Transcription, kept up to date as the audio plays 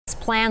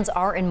plans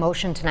are in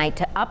motion tonight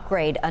to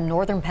upgrade a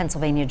northern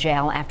Pennsylvania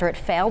jail after it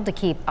failed to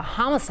keep a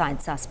homicide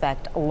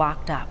suspect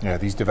locked up. Yeah,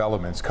 these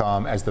developments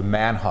come as the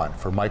manhunt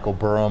for Michael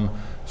Burham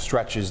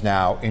stretches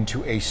now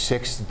into a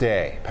 6th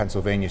day.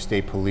 Pennsylvania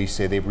State Police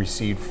say they've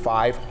received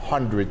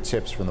 500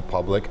 tips from the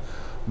public,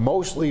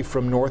 mostly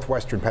from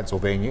northwestern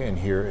Pennsylvania and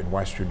here in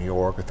western New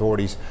York.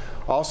 Authorities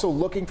also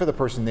looking for the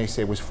person they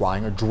say was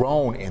flying a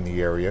drone in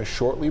the area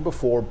shortly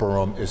before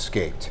Burham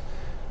escaped.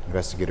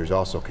 Investigators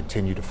also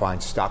continue to find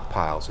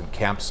stockpiles and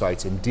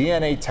campsites, and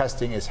DNA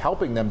testing is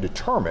helping them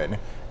determine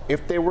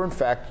if they were in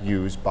fact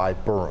used by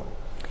Burham.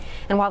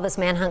 And while this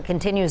manhunt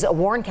continues,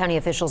 Warren County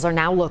officials are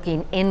now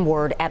looking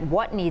inward at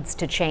what needs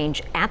to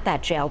change at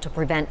that jail to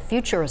prevent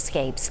future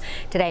escapes.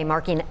 Today,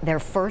 marking their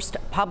first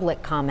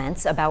public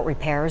comments about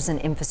repairs and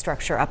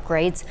infrastructure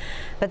upgrades.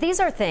 But these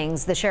are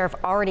things the sheriff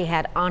already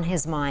had on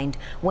his mind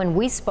when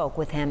we spoke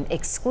with him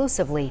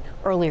exclusively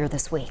earlier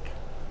this week.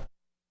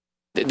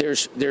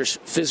 There's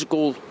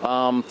physical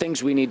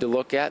things we need to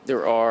look at.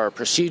 There are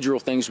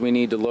procedural things we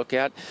need to look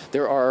at.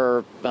 There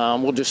are,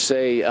 we'll just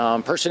say,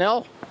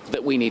 personnel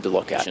that we need to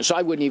look at. So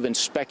I wouldn't even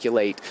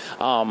speculate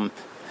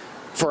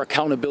for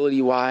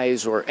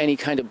accountability-wise or any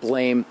kind of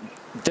blame.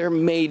 There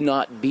may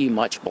not be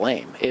much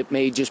blame. It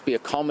may just be a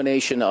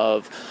combination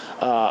of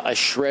a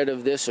shred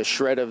of this, a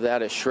shred of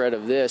that, a shred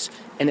of this,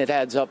 and it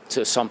adds up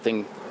to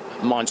something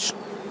monstrous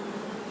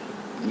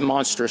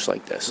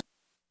like this.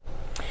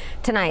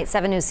 Tonight,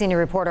 7 News senior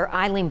reporter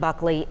Eileen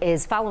Buckley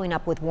is following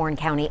up with Warren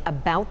County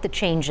about the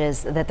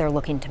changes that they're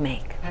looking to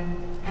make.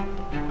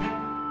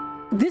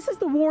 This is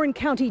the Warren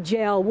County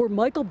Jail where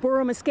Michael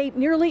Burham escaped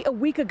nearly a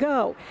week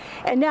ago.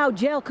 And now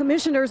jail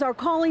commissioners are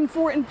calling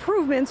for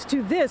improvements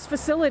to this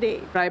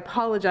facility. I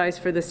apologize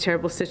for this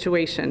terrible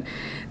situation.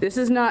 This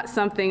is not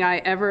something I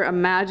ever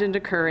imagined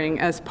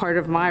occurring as part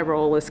of my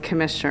role as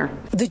commissioner.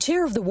 The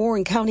chair of the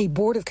Warren County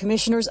Board of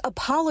Commissioners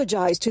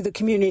apologized to the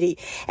community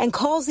and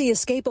calls the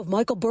escape of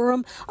Michael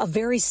Burham a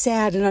very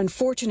sad and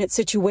unfortunate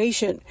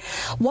situation.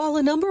 While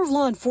a number of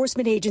law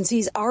enforcement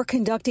agencies are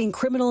conducting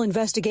criminal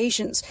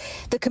investigations,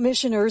 the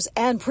commissioners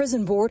and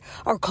prison board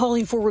are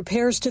calling for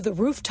repairs to the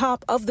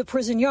rooftop of the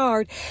prison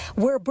yard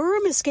where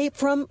Burham escaped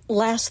from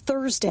last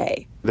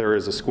Thursday. There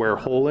is a square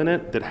hole in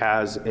it that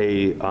has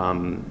a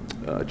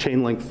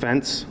chain link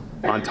fence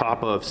on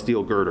top of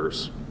steel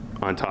girders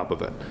on top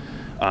of it.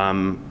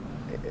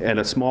 And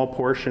a small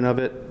portion of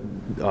it,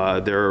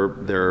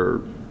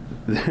 there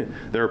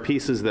are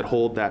pieces that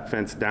hold that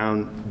fence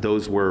down.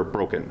 Those were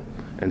broken.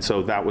 And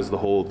so that was the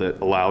hole that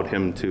allowed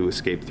him to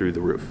escape through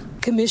the roof.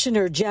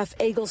 Commissioner Jeff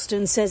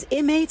Eggleston says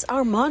inmates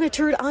are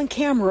monitored on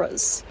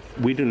cameras.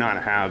 We do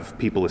not have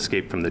people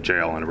escape from the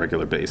jail on a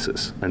regular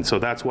basis. And so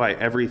that's why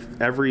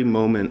every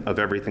moment of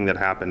everything that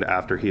happened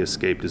after he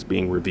escaped is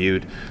being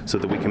reviewed so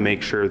that we can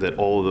make sure that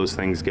all of those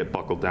things get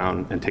buckled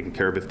down and taken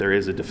care of if there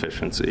is a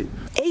deficiency.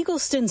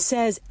 Eggleston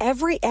says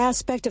every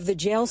aspect of the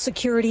jail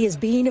security is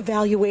being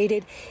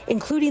evaluated,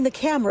 including the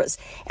cameras,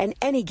 and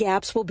any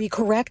gaps will be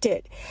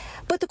corrected.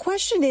 But the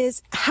question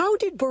is, how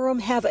did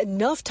Burham have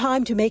enough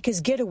time to make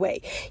his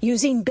getaway,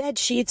 using bed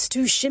sheets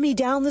to shimmy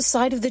down the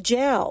side of the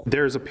jail?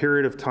 There's a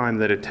period of time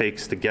that it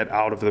takes to get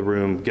out of the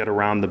room, get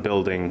around the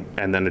building,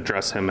 and then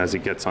address him as he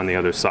gets on the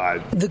other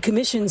side. The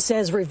commission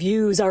says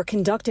reviews are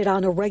conducted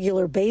on a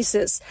regular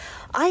basis.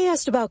 I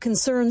asked about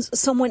concerns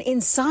someone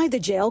inside the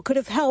jail could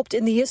have helped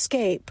in the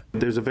escape.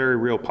 There's a very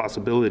real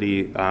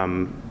possibility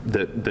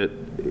that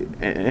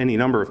any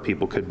number of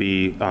people could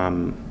be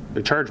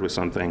charged with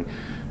something.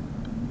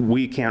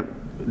 We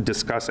can't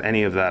discuss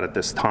any of that at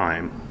this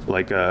time.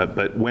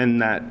 But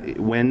when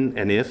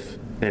and if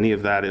any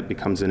of that it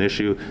becomes an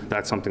issue,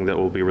 that's something that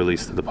will be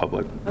released to the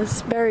public.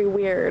 It's very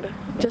weird,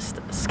 just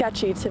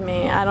sketchy to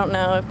me. I don't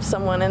know if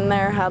someone in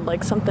there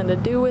had something to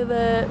do with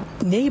it.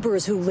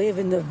 Neighbors who live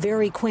in the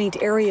very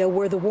quaint area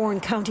where the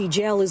Warren County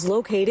Jail is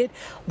located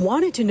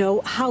wanted to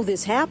know how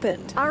this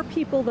happened. Are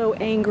people, though,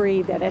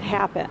 angry that it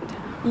happened?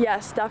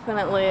 Yes,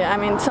 definitely. I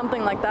mean,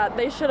 something like that.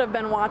 They should have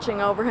been watching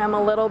over him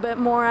a little bit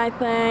more, I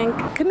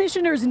think.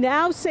 Commissioners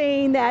now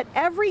saying that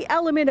every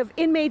element of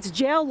inmates'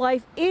 jail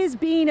life is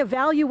being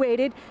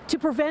evaluated to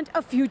prevent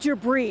a future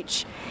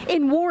breach.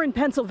 In Warren,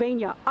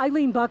 Pennsylvania,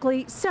 Eileen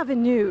Buckley,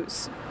 7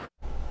 News.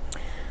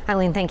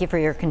 Eileen, thank you for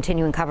your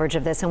continuing coverage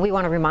of this. And we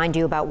want to remind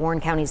you about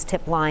Warren County's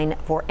tip line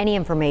for any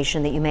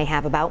information that you may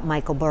have about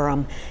Michael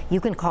Burham.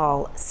 You can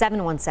call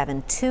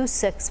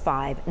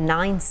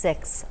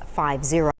 717-265-9650.